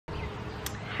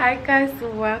Hi guys,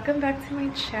 welcome back to my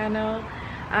channel.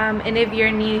 And if you're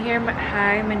new here,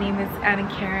 hi, my name is Anna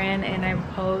Karen and I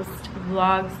post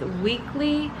vlogs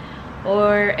weekly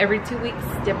or every 2 weeks,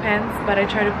 depends, but I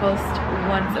try to post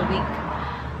once a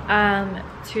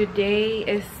week.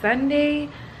 Today is Sunday.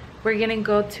 We're gonna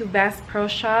go to Bass Pro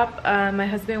Shop. My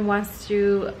husband wants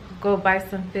to go buy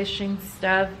some fishing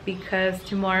stuff because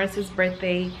tomorrow's his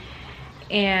birthday,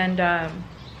 and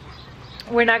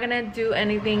we're not gonna do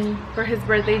anything for his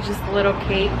birthday, just a little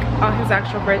cake on his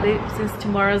actual birthday, since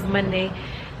tomorrow's Monday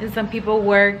and some people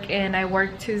work and I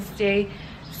work Tuesday.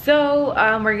 So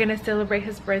we're gonna celebrate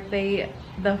his birthday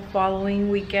the following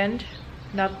weekend,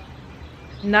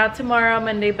 not tomorrow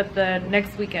Monday, but the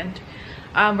next weekend.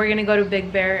 We're gonna go to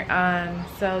Big Bear.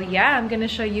 So yeah, I'm gonna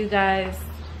show you guys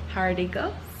how our day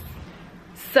goes.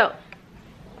 So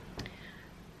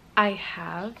I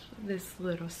have this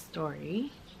little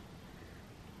story.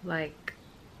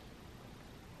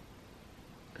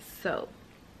 So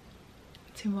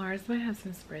tomorrow's my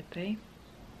husband's birthday,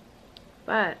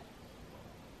 but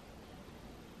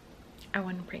I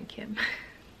want to prank him.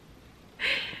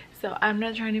 So I'm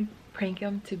not trying to prank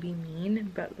him to be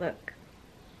mean, but look,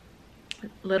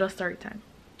 little story time.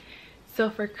 So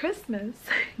for Christmas,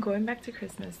 going back to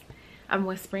Christmas, I'm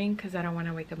whispering because I don't want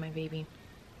to wake up my baby,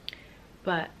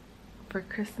 but for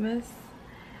Christmas,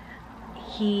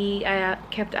 I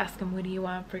kept asking him, what do you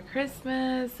want for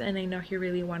Christmas? And I know he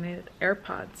really wanted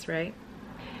AirPods, right?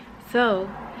 So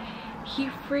he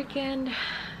freaking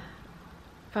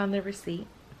found the receipt.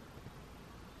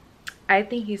 I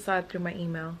think he saw it through my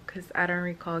email because I don't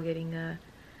recall getting a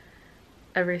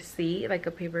receipt, like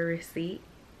a paper receipt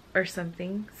or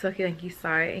something. So he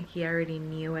saw it and he already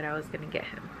knew what I was gonna get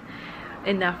him.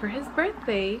 And now for his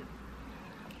birthday,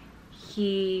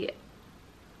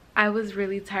 I was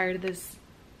really tired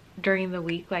during the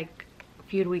week, like a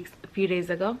few days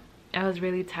ago. I was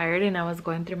really tired and I was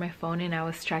going through my phone and I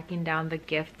was tracking down the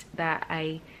gift that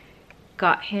I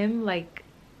got him.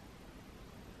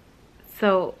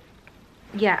 So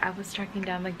yeah, I was tracking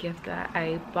down the gift that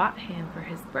I bought him for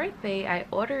his birthday. I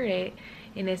ordered it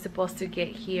and it's supposed to get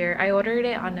here. I ordered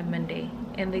it on a Monday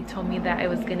and they told me that it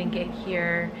was gonna get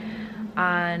here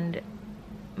on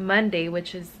Monday,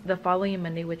 which is the following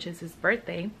Monday, which is his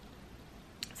birthday.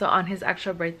 So on his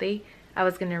actual birthday, I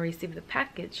was gonna receive the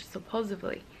package,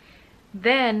 supposedly.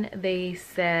 Then they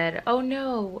said, oh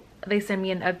no, they sent me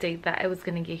an update that I was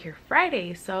gonna get here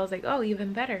Friday. So I was like, oh,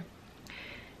 even better.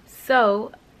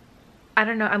 So I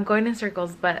don't know, I'm going in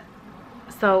circles, but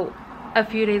so a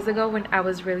few days ago when I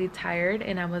was really tired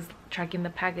and I was tracking the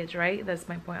package, right? That's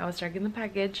my point. I was tracking the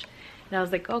package and I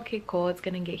was like, okay, cool, it's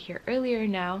gonna get here earlier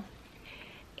now.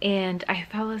 And I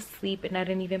fell asleep and I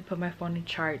didn't even put my phone in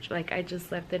charge. Like, I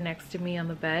just left it next to me on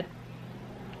the bed.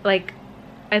 Like,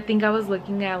 I think I was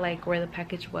looking at like where the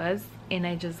package was and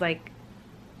I just like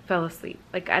fell asleep.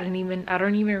 Like, I don't even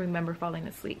remember falling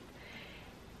asleep.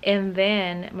 And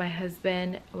then my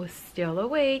husband was still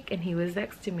awake and he was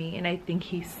next to me and I think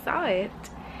he saw it.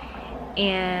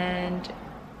 And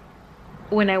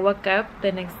when I woke up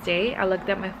the next day, I looked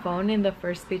at my phone and the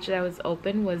first page that was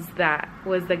open was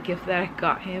the gift that I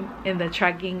got him, and the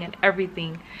tracking and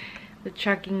everything, the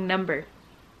tracking number.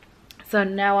 So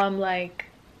now I'm like,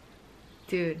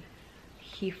 dude,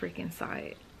 he freaking saw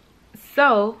it.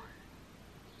 So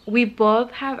we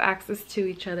both have access to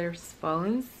each other's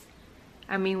phones.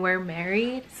 I mean, we're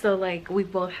married, so like we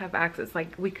both have access.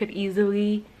 Like, we could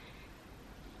easily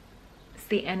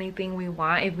see anything we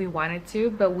want if we wanted to,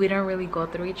 but we don't really go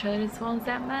through each other's phones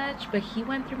that much. But he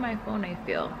went through my phone, I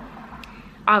feel,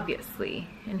 obviously,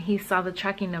 and he saw the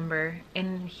tracking number,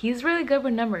 and he's really good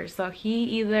with numbers, so he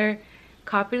either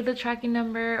copied the tracking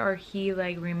number or he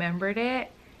like remembered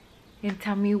it. And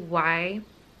tell me why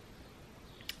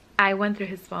I went through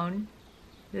his phone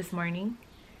this morning,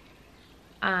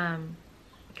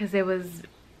 because it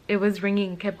was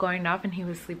ringing, kept going off, and he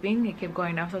was sleeping, it kept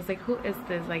going off. So I was like, who is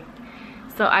this? Like,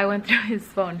 so I went through his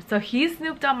phone. So he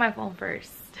snooped on my phone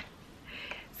first.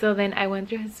 So then I went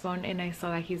through his phone and I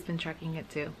saw that he's been tracking it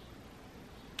too.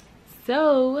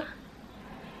 So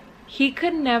he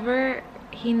never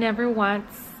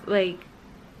wants, like,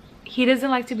 he doesn't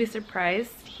like to be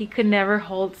surprised. He could never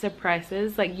hold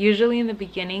surprises. Like, usually in the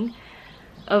beginning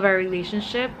of our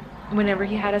relationship, whenever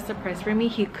he had a surprise for me,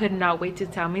 he could not wait to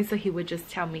tell me, so he would just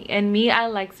tell me. And me, I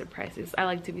like surprises. I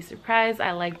like to be surprised.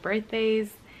 I like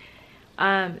birthdays.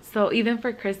 So even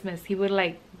for Christmas, he would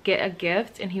like get a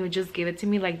gift and he would just give it to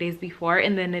me like days before,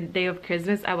 and then the day of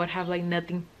Christmas I would have like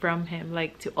nothing from him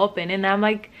like to open. And I'm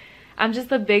like, I'm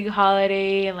just a big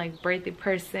holiday and like birthday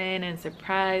person and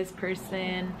surprise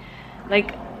person.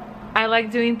 Like, I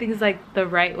like doing things like the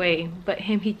right way, but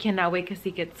him, he cannot wait because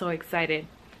he gets so excited.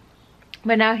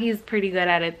 But now he's pretty good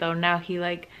at it though. Now he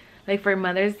like for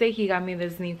Mother's Day, he got me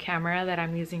this new camera that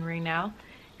I'm using right now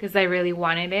because I really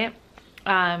wanted it.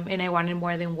 And I wanted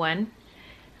more than one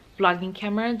vlogging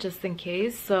camera just in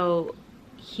case. So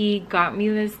he got me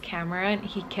this camera and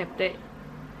he kept it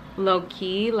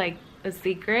low-key, like a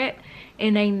secret.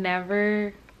 And I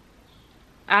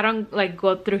don't like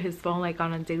go through his phone like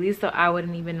on a daily, so I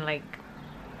wouldn't even like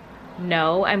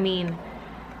know. I mean,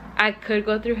 I could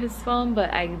go through his phone,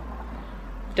 but I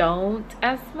don't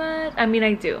as much. I mean,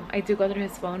 I do go through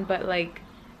his phone, but like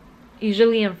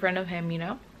usually in front of him, you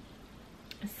know.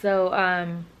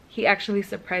 So he actually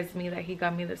surprised me that he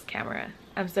got me this camera.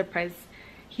 I'm surprised.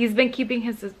 He's been keeping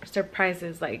his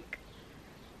surprises like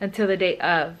until the day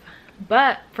of,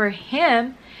 but for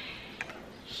him,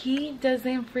 he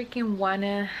doesn't freaking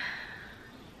wanna,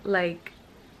 like,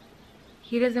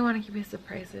 he doesn't want to keep his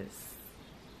surprises.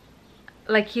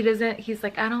 Like, he's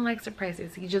like, I don't like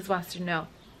surprises. He just wants to know.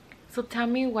 So tell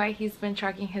me why he's been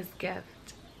tracking his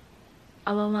gift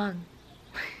all along.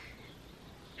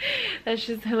 That's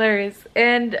just hilarious.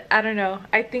 And I don't know,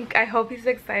 I hope he's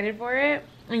excited for it,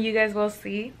 and you guys will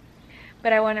see.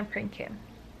 But I want to prank him,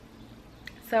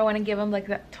 so I want to give him like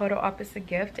the total opposite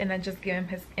gift, and not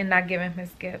give him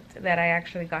his gift that I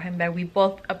actually got him, that we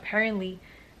both apparently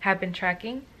have been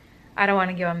tracking. I don't want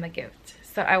to give him the gift,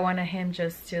 so I wanted him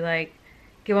just to like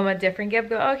give him a different gift.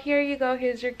 Go, oh, here you go,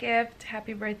 here's your gift,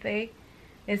 happy birthday,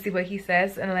 and see what he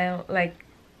says. And then like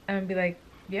I'm gonna be like,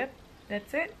 yep,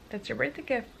 that's it, that's your birthday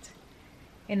gift,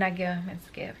 and not give him his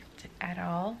gift at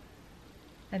all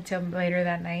until later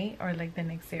that night or like the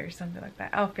next day or something like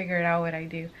that. I'll figure it out what I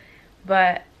do.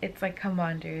 But it's like, come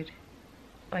on, dude,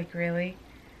 like really?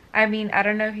 I mean, I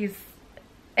don't know if he's,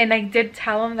 and I did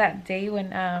tell him that day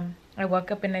when I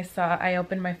woke up and I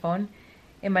opened my phone,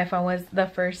 and my phone was the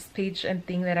first page and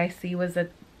thing that I see was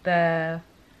the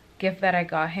gift that I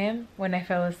got him when I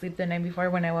fell asleep the night before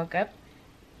when I woke up.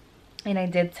 And I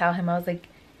did tell him, I was like,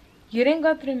 you didn't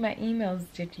go through my emails,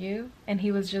 did you? And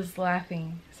he was just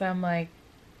laughing. So I'm like,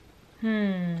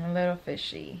 a little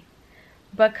fishy.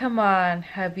 But come on,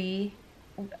 hubby,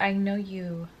 I know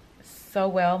you so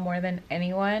well, more than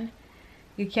anyone.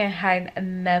 You can't hide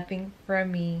nothing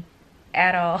from me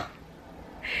at all.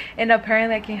 And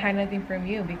apparently I can't hide nothing from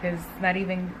you, because not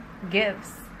even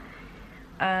gifts.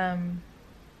 But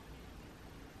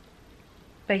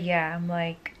yeah, I'm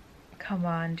like, come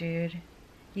on, dude.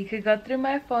 You could go through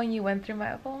my phone. You went through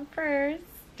my phone first.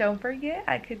 Don't forget,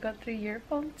 I could go through your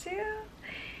phone too.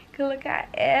 Could look at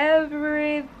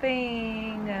everything.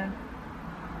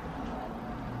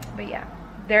 But yeah,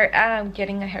 they're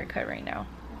getting a haircut right now.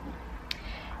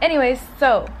 Anyways,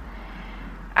 so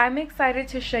I'm excited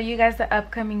to show you guys the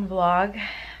upcoming vlog.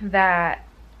 That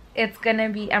it's gonna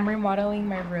be, I'm remodeling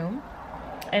my room,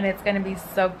 and it's gonna be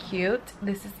so cute.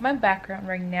 This is my background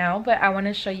right now, but I want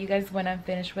to show you guys when I'm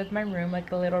finished with my room,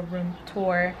 like a little room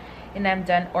tour, and I'm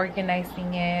done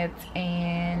organizing it,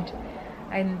 and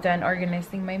I'm done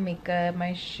organizing my makeup,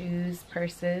 my shoes,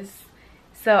 purses.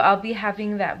 So I'll be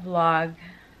having that vlog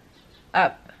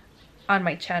up on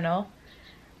my channel.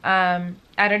 I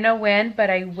don't know when, but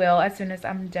I will. As soon as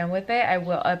I'm done with it, I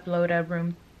will upload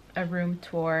a room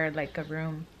tour, like a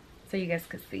room, so you guys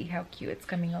can see how cute it's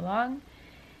coming along.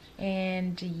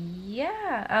 And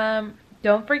yeah,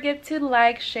 don't forget to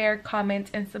like, share,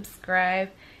 comment, and subscribe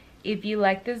if you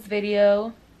like this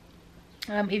video.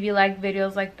 If you like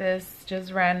videos like this,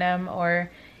 just random,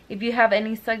 or if you have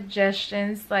any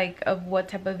suggestions like of what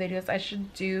type of videos I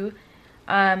should do,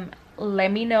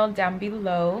 let me know down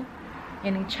below.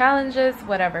 Any challenges,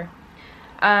 whatever.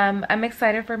 I'm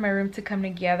excited for my room to come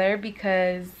together,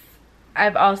 because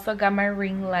I've also got my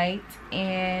ring light,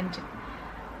 and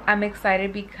I'm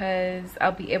excited because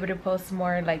I'll be able to post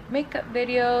more like makeup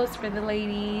videos for the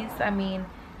ladies. I mean,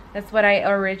 that's what I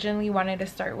originally wanted to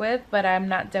start with, but I'm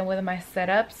not done with my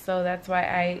setup, so that's why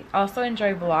I also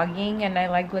enjoy vlogging, and I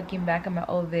like looking back at my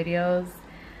old videos,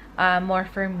 more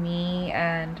for me.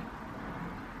 And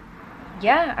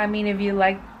yeah, I mean, if you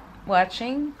like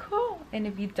watching, cool, and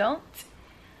if you don't,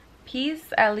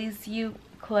 peace. At least you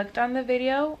clicked on the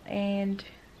video, and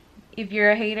if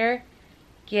you're a hater,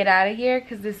 get out of here,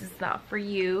 because this is not for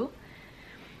you.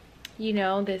 You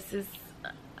know, this is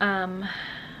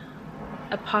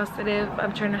a positive,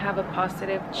 I'm trying to have a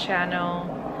positive channel,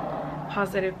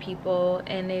 positive people,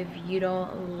 and if you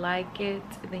don't like it,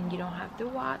 then you don't have to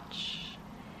watch,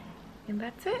 and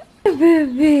that's it.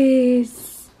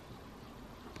 Babies,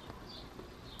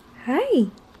 hi.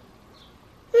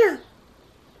 Yeah.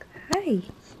 Hi.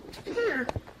 Yeah.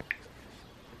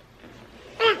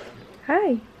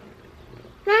 Hi.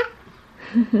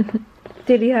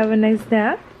 Did you have a nice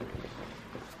nap?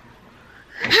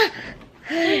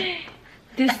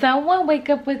 Did someone wake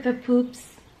up with the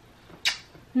poops?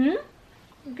 Hmm?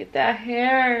 Look at that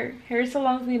hair. Hair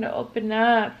salons need to open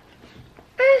up.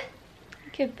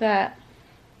 Look at that.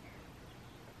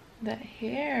 That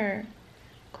hair.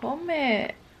 Comb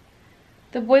it.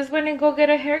 The boys went and go get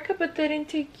a haircut, but they didn't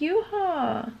take you,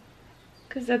 huh?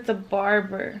 Because that's a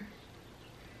barber.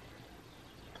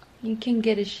 You can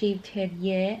get a shaved head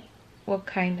yet. What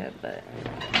kind of, but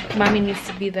mommy needs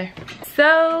to be there.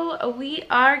 So we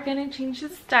are gonna change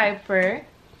this diaper.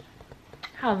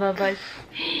 How love us.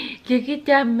 Look at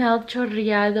that mouth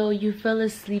chorreado. You fell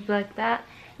asleep like that.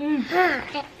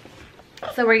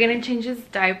 So we're gonna change this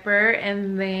diaper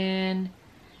and then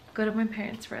go to my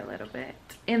parents for a little bit.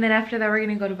 And then after that we're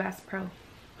gonna go to Bass Pro.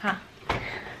 Huh?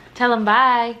 Tell them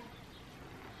bye.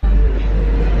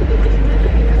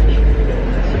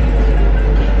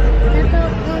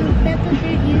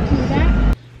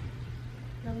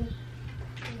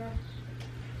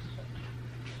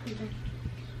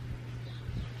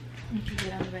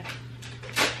 Get on the bed.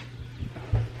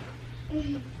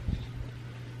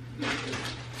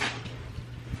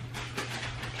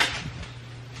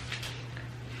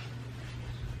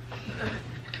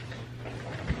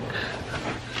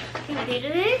 Can I do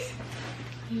this?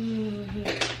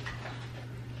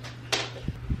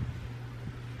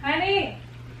 Honey!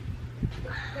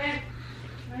 Ben,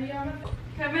 are you on the phone?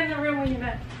 Come in the room when you're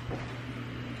done.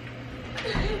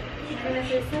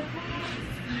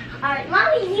 Alright,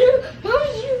 mommy, you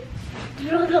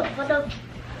throw the photo.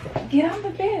 Get on the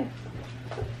bed.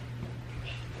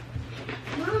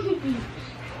 Mommy.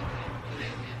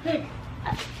 Look,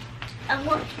 I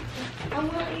want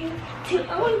you to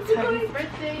Happy go.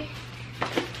 birthday.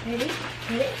 Ready?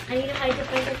 Ready? I need to hide the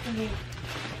present from you.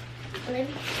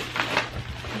 Ready?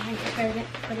 Hide the present.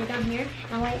 Put it on here.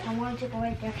 I want you to go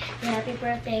right there. Say happy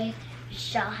birthday.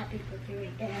 Shout happy birthday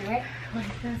right there, right? My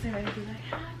friends are gonna be like,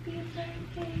 happy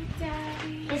birthday,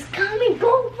 daddy. It's coming.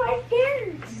 Go right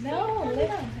there. No, let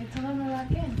them. I told them to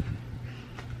lock in.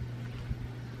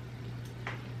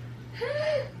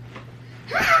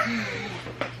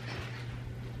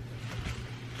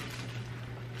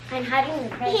 I'm hiding the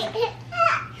present. He's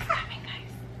coming,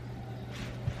 guys.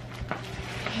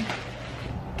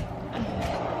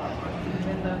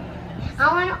 I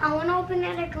wanna open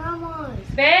it at grandma's.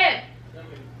 Babe!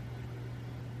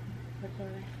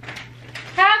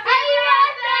 Happy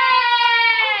birthday!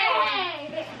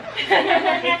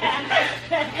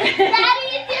 Daddy,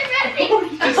 it's your birthday!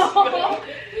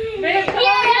 Babe, come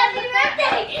Yeah, on. happy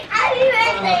birthday! Happy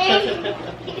birthday!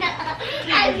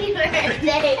 Happy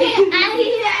birthday! Happy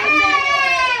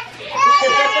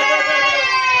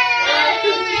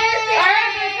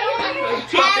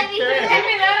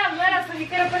Let us, so you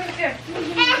can open it too.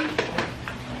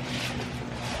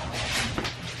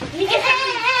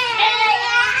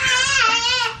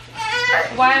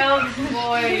 Wild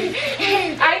boy.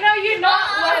 I know you know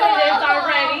what it is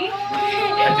already.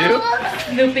 I do?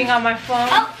 Snooping on my phone.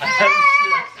 I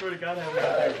swear to God I haven't.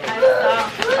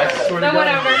 I swear to So God.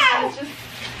 whatever.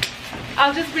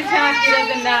 I'll just pretend like he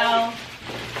doesn't know.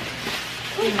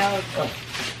 He knows.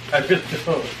 I really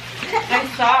don't. I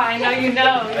saw. I know you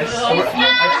know. I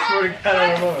swear to God I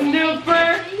don't know. Snooper.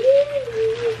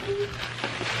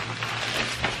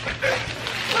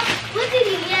 What did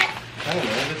he get? I don't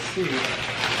know. Let's see.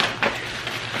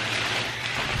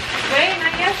 Wait,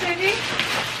 not yet, baby.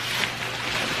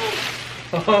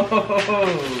 Oh,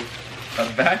 a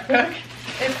backpack?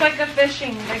 It's like a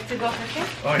fishing, like to go fishing.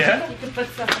 Oh yeah? You can put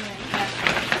stuff in it.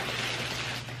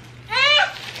 Yeah.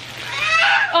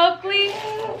 Oakley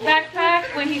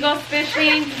backpack when he goes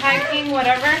fishing, hiking,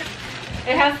 whatever.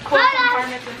 It has cool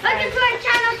compartments Welcome inside. to our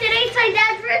channel. Today's my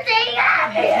dad's birthday.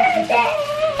 Happy birthday!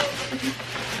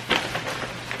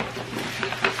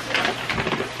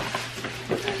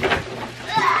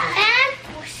 And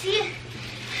we'll see.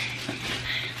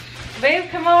 Babe,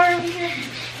 come over here.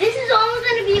 This is almost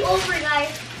gonna be over,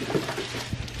 guys.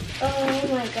 Oh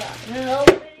my god. No.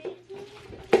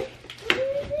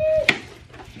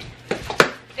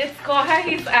 It's cool how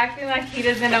he's acting like he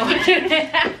doesn't know what it is.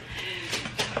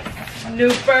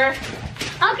 Snooper.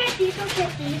 I'll get these. I'll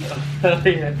get these. Oh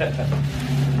yeah.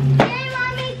 Hey,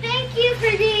 mommy, thank you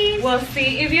for these. We'll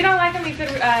see. If you don't like them, you could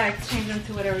exchange them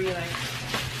to whatever you like.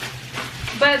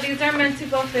 But these are meant to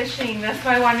go fishing. That's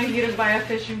why I wanted you to buy a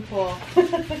fishing pole.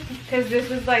 Because this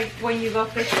is like when you go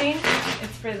fishing,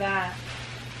 it's for that.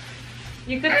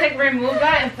 You could remove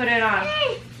that and put it on.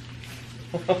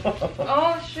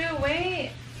 Oh shoot,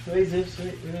 wait. Wait, Zips,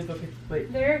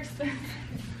 wait. They're expensive.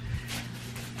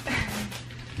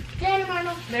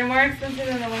 They're more expensive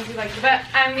than the ones you like. But,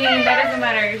 I mean, that doesn't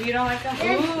matter. If you don't like them,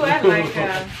 ooh, I like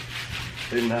them.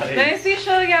 They're nice. Let me see,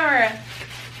 show the camera.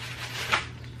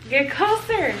 Get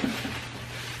closer.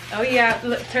 Oh, yeah.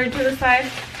 Look, turn to the side.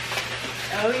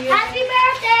 Oh, yeah. Happy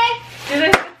birthday! Do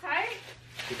they fit tight?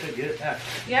 You could get it back.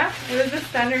 Yeah? What is the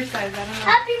standard size? I don't know.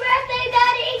 Happy birthday,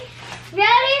 Daddy!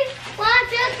 Ready? 1,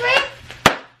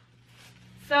 2, 3.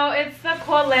 So, it's the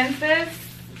cool lenses.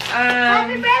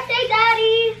 Happy birthday,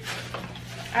 Daddy!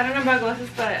 I don't know about glasses,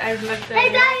 but I've looked at Hey,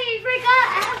 it. Daddy, you forgot.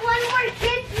 I have one more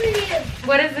gift for you.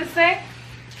 What does this say?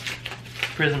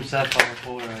 Prism Sapphire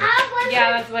Polaroid. I have one Yeah,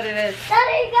 more. that's what it is.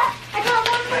 Daddy, I got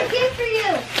one more gift for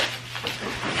you.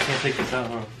 Can't take this out,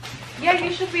 huh? Yeah,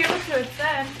 you should be able to. It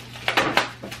said.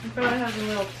 You probably have a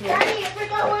little tool. Daddy, I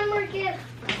forgot one more gift.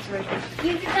 It's right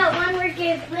here. You forgot one more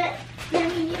gift. Let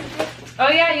me use it. Oh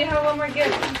yeah, you have one more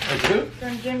gift I do?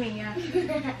 from Jimmy. Yeah.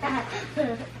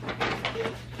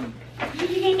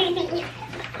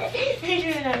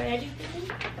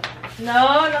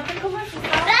 No, nothing commercial.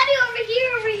 Daddy, over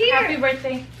here, over here. Happy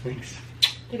birthday. Thanks.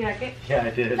 Did you like it? Yeah, I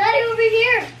did. Daddy, over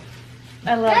here.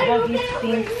 I love Daddy, both look these at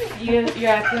things. over You're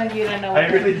acting like you didn't know. I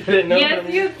really didn't know. Yes,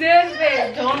 honey. you did,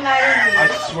 babe. Don't lie to me. I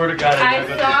swear to God, I I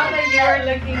saw that you were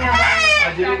looking at.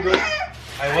 I didn't go.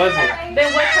 I wasn't.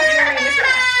 Then what time you were looking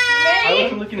at? I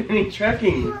wasn't looking at any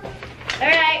tracking.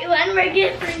 Alright, one more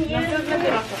gift for you. No seas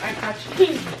mentiroso. I caught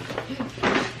you.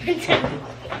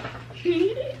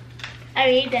 I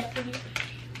read that for you.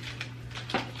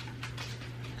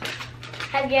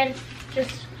 Have you had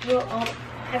just wrote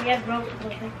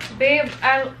Babe,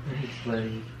 Thanks,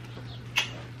 buddy.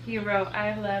 he wrote,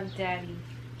 I love daddy.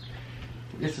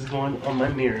 This is going on my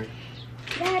mirror.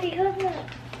 Daddy, hold up.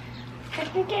 I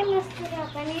think I messed it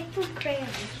up. I need some crayons.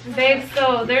 Babe,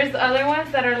 so there's other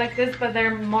ones that are like this, but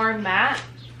they're more matte,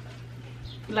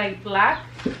 like black,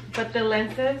 but the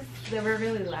lenses, they were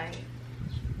really light.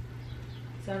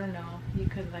 So I don't know, you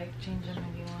could like change them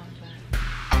if you want, but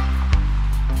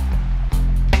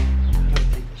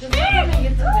just look at the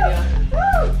YouTube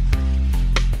video.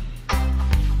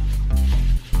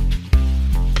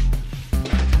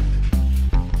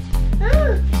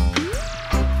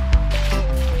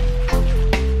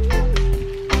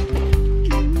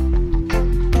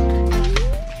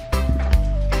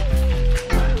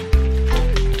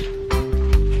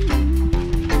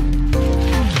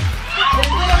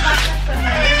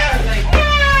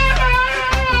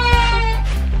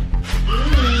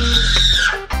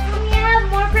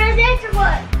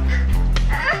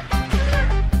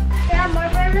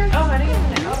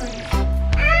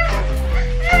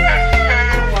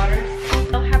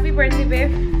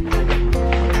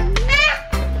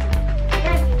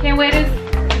 Can't wait to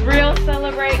real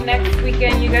celebrate next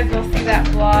weekend. You guys will see that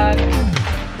vlog.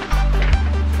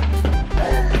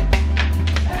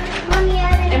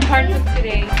 And parts of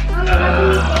today. I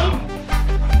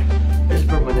just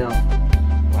broke my nail.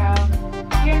 Wow.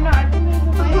 You're not. I think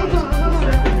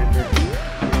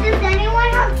Does anyone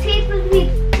have tape with me?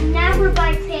 Never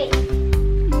buy tape.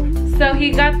 so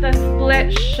he got the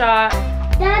split shot.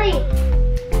 Daddy,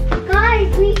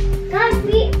 guys, we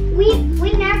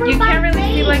never You buy can't really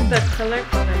tape. see like the color.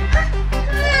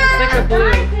 It's like a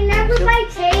blue. Guys, we never buy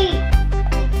tape.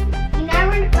 We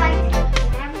never buy tape. We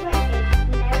never buy tape.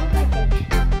 We never buy tape.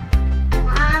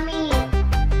 Mommy.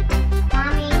 We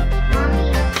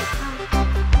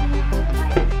never buy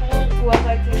tape. We will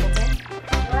buy tape, okay?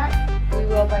 What? We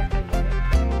will buy tape.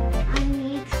 I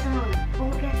need some. Go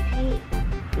get tape.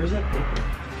 Where's that paper?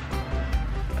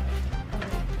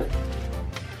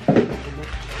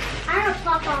 I have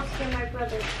pop-offs for my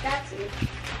brother. That's it.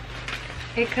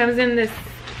 It comes in this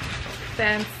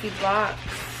fancy box.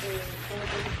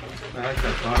 I like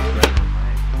that box right.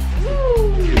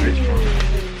 Too rich for me.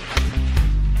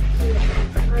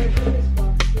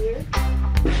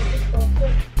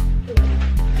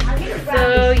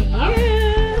 So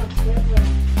yeah.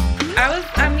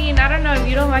 I don't know, if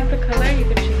you don't like the color, you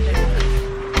can change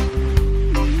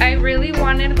it. I really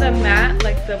wanted the matte,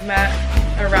 like the matte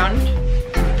around,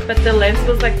 but the lens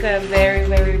was like a very,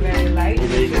 very, very light.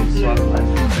 Maybe you can swap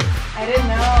lenses. I didn't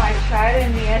know. I tried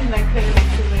in the end and I couldn't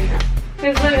see.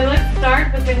 Because look, it looks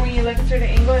dark, but then when you look at a certain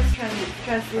angle, it's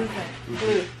translucent.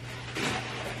 Blue.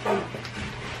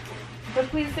 But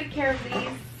please take care of these.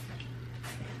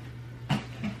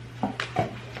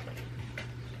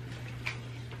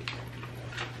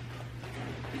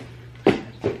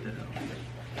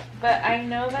 But I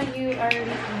know that you already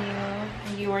knew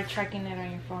and you were checking it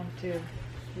on your phone too.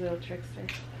 Little trickster.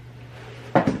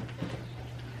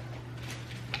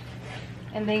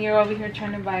 And then you're over here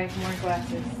trying to buy more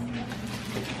glasses.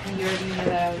 And you already knew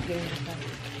that I was getting this done.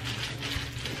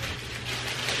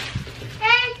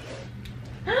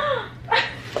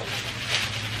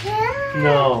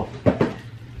 No.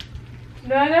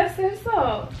 No hagas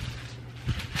eso.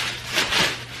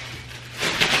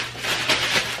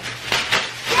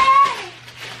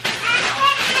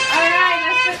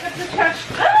 Alright, let's pick up the trash.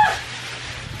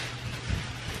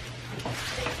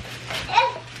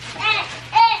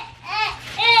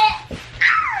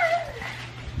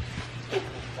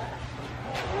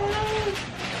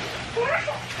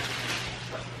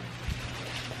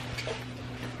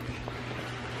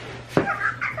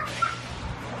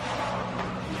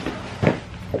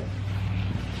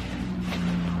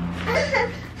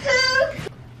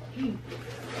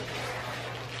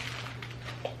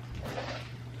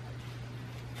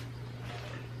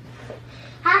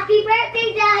 Happy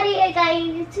birthday, Daddy! I got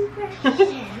you a toothbrush.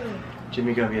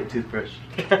 Jimmy got me a toothbrush.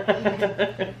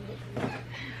 Yeah.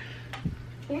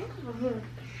 I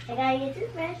got you a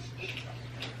toothbrush.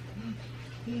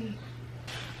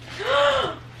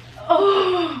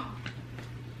 Oh!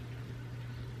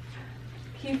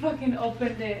 He fucking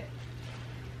opened it.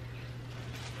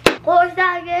 What was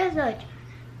that again?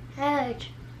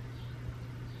 Hedge.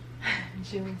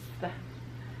 Jimmy's stuff.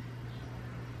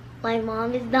 My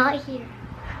mom is not here.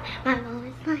 My mom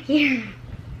is not here.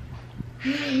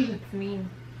 It's mean.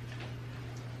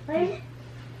 What?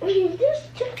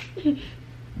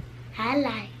 I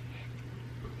like.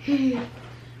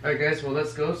 Alright guys, well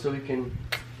let's go so we can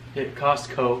hit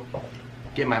Costco,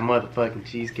 get my motherfucking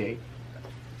cheesecake.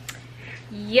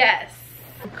 Yes.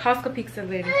 Costco pizza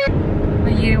later.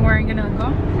 But you weren't gonna go?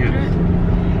 Yes.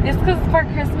 It's because for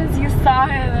Christmas you saw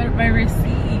my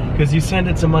receipt. Because you sent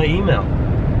it to my email.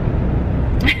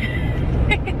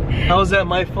 How is that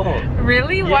my fault?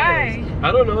 Really? Yes. Why?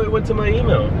 I don't know, it went to my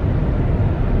email.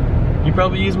 You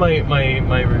probably used my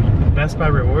Best Buy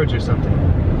rewards or something.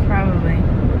 Probably.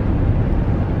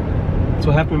 That's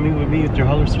what happened with me with your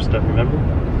Hollister stuff, remember?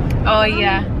 Oh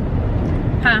yeah.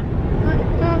 Huh?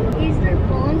 Is there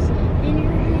bones in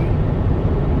your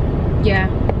head? Yeah.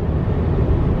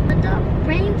 But the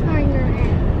brains are in your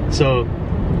head. So,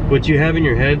 what you have in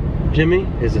your head, Jimmy,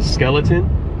 is a skeleton.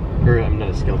 Or, I'm not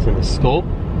a skeleton, a skull.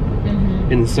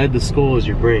 Mm-hmm. Inside the skull is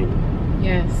your brain.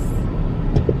 Yes.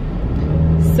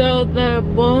 So the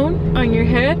bone on your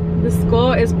head, the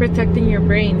skull, is protecting your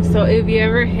brain. So if you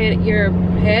ever hit your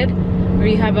head or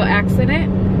you have an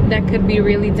accident, that could be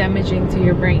really damaging to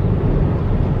your brain.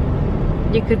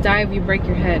 You could die if you break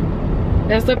your head.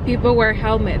 That's why people wear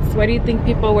helmets. Why do you think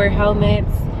people wear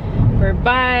helmets? For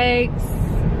bikes,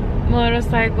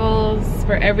 motorcycles,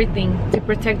 for everything, to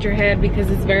protect your head, because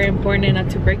it's very important not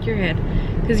to break your head,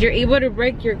 because you're able to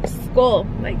break your skull,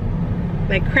 like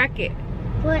crack it.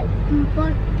 What?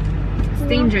 It's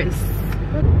dangerous.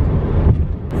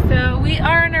 So we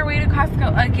are on our way to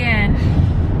Costco again.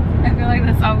 I feel like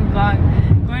that's all we vlog.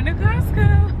 Going to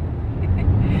Costco.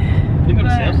 You're But,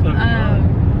 gonna Samsung.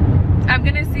 I'm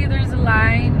gonna see there's a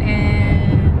line.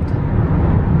 And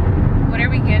what are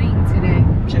we getting today?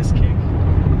 Cheesecake.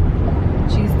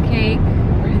 Cheesecake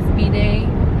for his B-Day.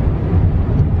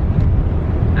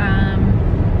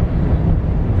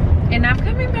 And I'm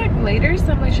coming back later,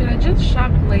 so I'm like, should I just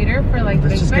shop later for like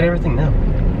Let's Big just Bear? get everything now.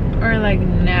 Or like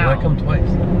now? Why come twice?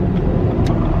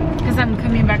 Because I'm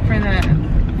coming back for the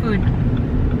food.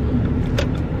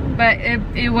 But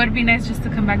it would be nice just to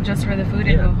come back just for the food and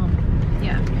Yeah. go home.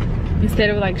 Yeah. Instead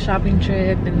of like shopping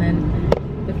trip and then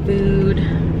the food.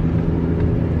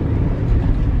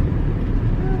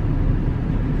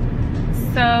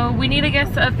 So we need to get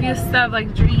a few stuff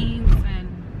like drinks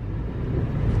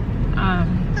and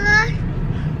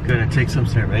Gonna take some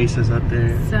cervezas up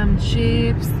there. some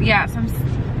chips. Yeah, some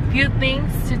few things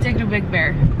to take to Big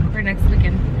Bear for next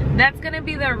weekend. That's gonna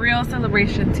be the real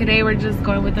celebration. Today we're just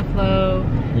going with the flow.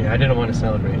 Yeah, I didn't want to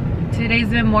celebrate. Today's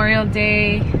Memorial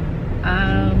Day.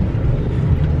 I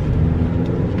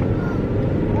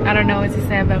don't know what to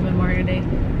say about Memorial Day.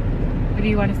 What do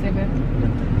you want to say about it?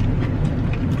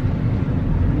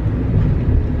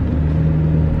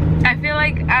 I feel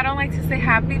like I don't like to say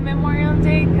Happy Memorial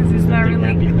Day because it's not Nothing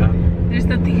really. happy about it. There's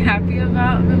nothing happy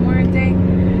about Memorial Day.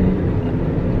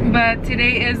 But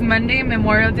today is Monday,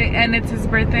 Memorial Day, and it's his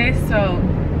birthday, so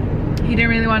he didn't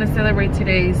really want to celebrate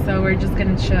today, so we're just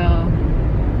gonna chill.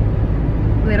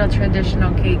 Little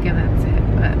traditional cake and that's it.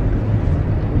 But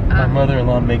My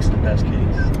mother-in-law makes the best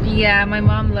cakes. yeah, my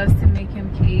mom loves to make him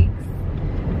cakes,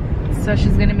 so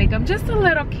she's gonna make him just a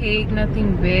little cake,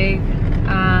 nothing big,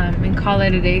 and call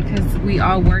it a day because we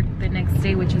all work the next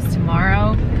day, which is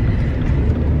tomorrow.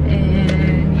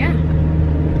 And yeah,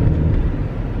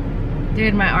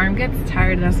 dude, my arm gets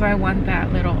tired. That's why I want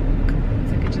that little, so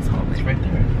I could just hold It's it. right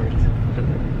there.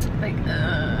 Like,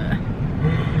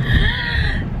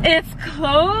 it's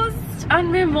closed. On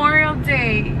Memorial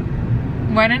Day.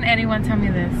 Why didn't anyone tell me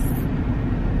this?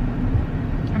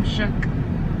 I'm shook.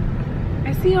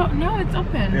 I see. Oh no, it's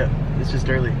open. Yeah, it's just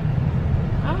early.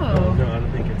 Oh. No, I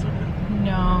don't think it's open.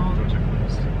 No. Doors are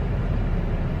closed.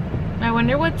 I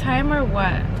wonder what time or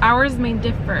what. Hours may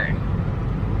differ.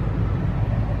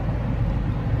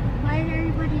 Why is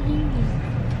everybody leaving?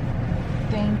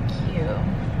 Thank you.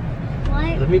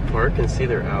 Why? Let me park and see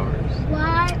their hours.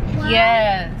 Why?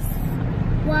 Yes.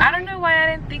 Why? I don't know why I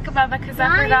didn't think about that because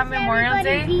I forgot Memorial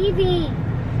Day. Leaving?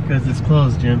 Because it's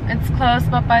closed, Jim. It's close,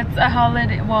 but it's a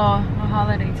holiday. Well, a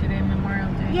holiday today,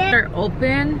 Memorial Day. Yeah. They're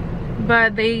open,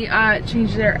 but they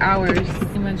changed their hours.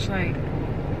 Pretty much like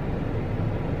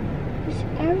Is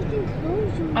everything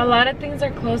closed? a lot of things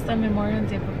are closed on Memorial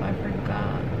Day, but I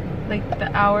forgot. Like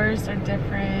the hours are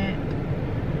different.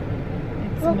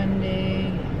 It's Well,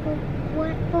 Monday.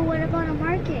 But what about a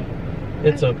market?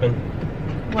 It's open.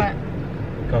 What?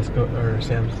 Costco or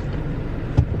Sam's.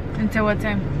 Until what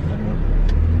time? I don't know.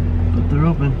 But they're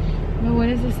open. Well, what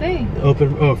does it say?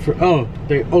 Open.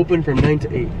 They're open from 9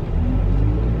 to 8.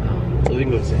 Oh. So we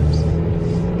can go to Sam's. You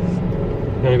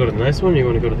want to go to the nice one, or you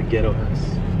want to go to the ghetto house?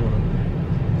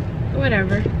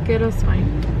 Whatever. Ghetto's fine.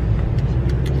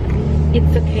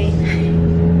 It's okay.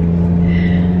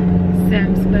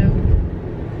 Sam's Club.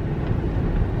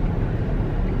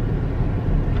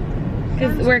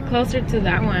 Because we're closer to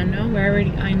that one, no? We're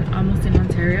already almost in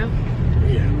Ontario.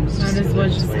 Yeah. Might as well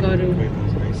just go to...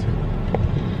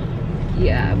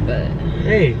 Yeah, but...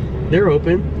 Hey, they're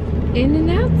open.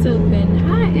 In-N-Out's open.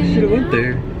 Hi, In-N-Out. Should have went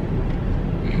there.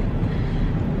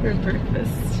 For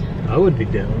breakfast. I would be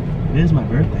down. It is my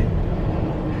birthday.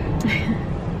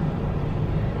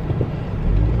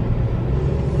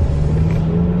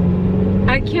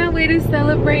 I can't wait to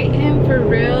celebrate him for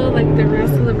real, like the real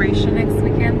celebration next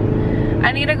weekend.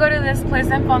 I need to go to this place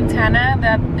in Fontana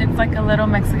that it's like a little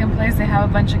Mexican place. They have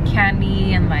a bunch of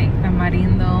candy and like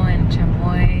tamarindo and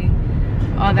chamoy,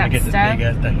 all that Get stuff.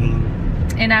 this big ass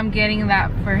tahini. And I'm getting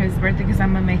that for his birthday because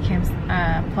I'm gonna make him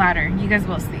a platter. You guys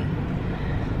will see.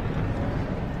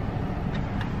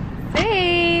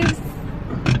 Thanks.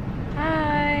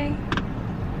 Hi.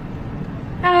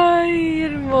 Ay,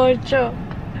 hermoso.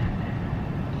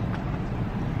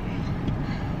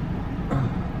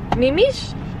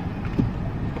 Mimish?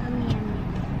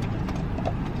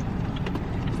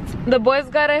 The boys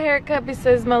got a haircut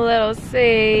besides my little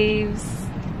saves.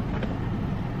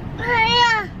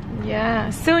 Yeah,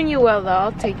 soon you will though.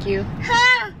 I'll take you.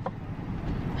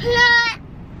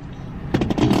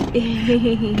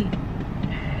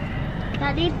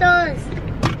 Paritos.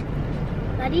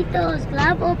 Paritos.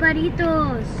 Clavo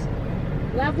paritos.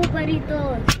 Clavo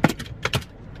paritos.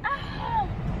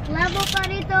 Clavo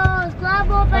paritos.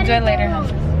 Clavo paritos. I'll do it later, huh?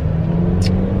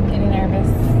 Getting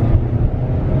nervous.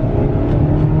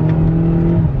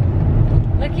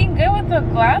 Looking good with the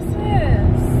glasses.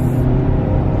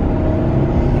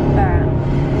 Look at that.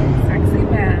 Sexy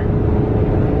man.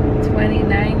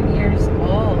 29 years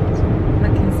old.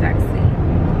 Looking sexy.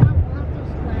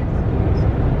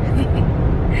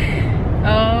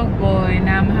 Oh boy,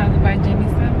 now I'm gonna have to buy Jimmy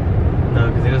some. No,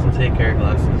 because he doesn't take care of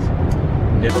glasses.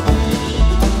 Yep.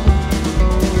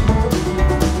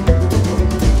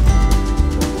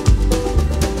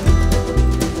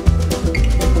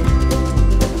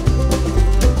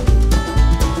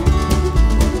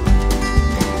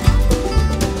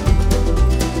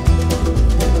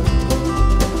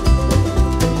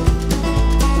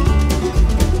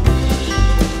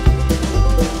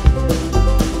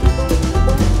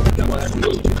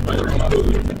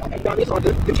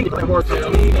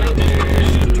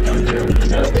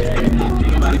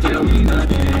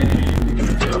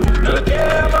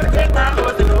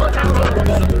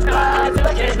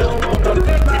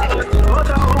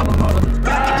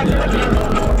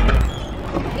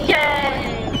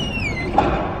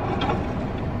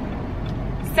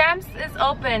 Sam's is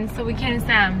open, so we can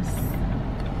Sam's.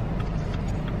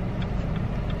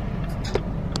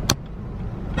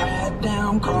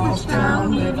 Down, cross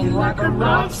town, living like a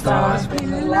rock star.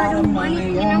 Spend a lot of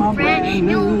money on my brand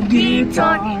new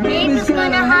guitar. Baby's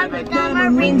gonna have a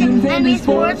diamond ring and Fendi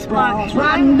sports bra.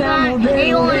 Riding down the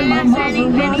rail in my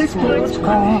Maserati sports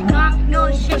car. Got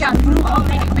no shit, I threw all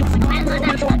that.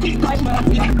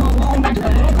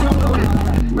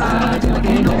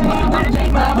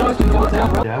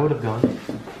 Yeah, I would have gone.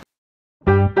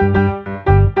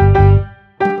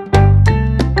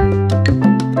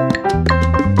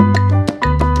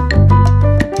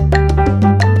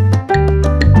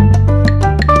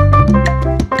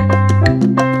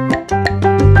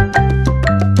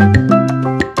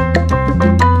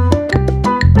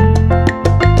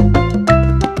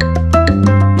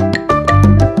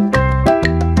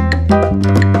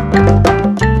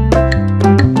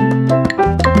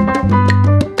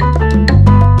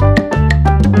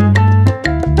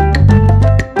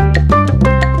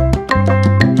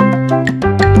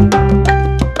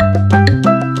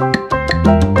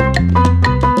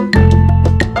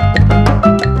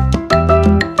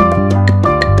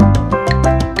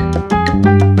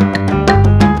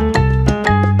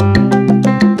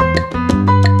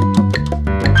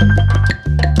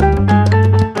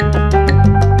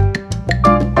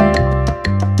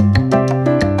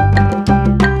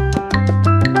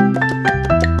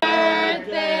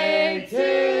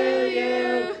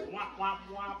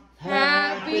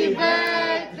 Happy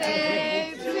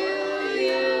birthday to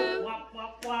you.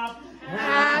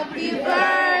 Happy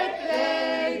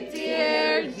birthday,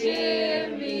 dear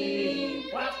Jimmy.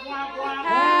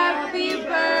 Happy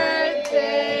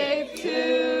birthday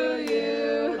to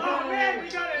you.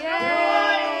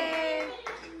 Yay!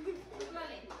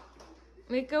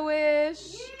 Make a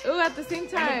wish. Oh, at the same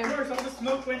time. Of course, all the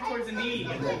smoke went towards the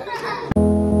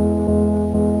knee.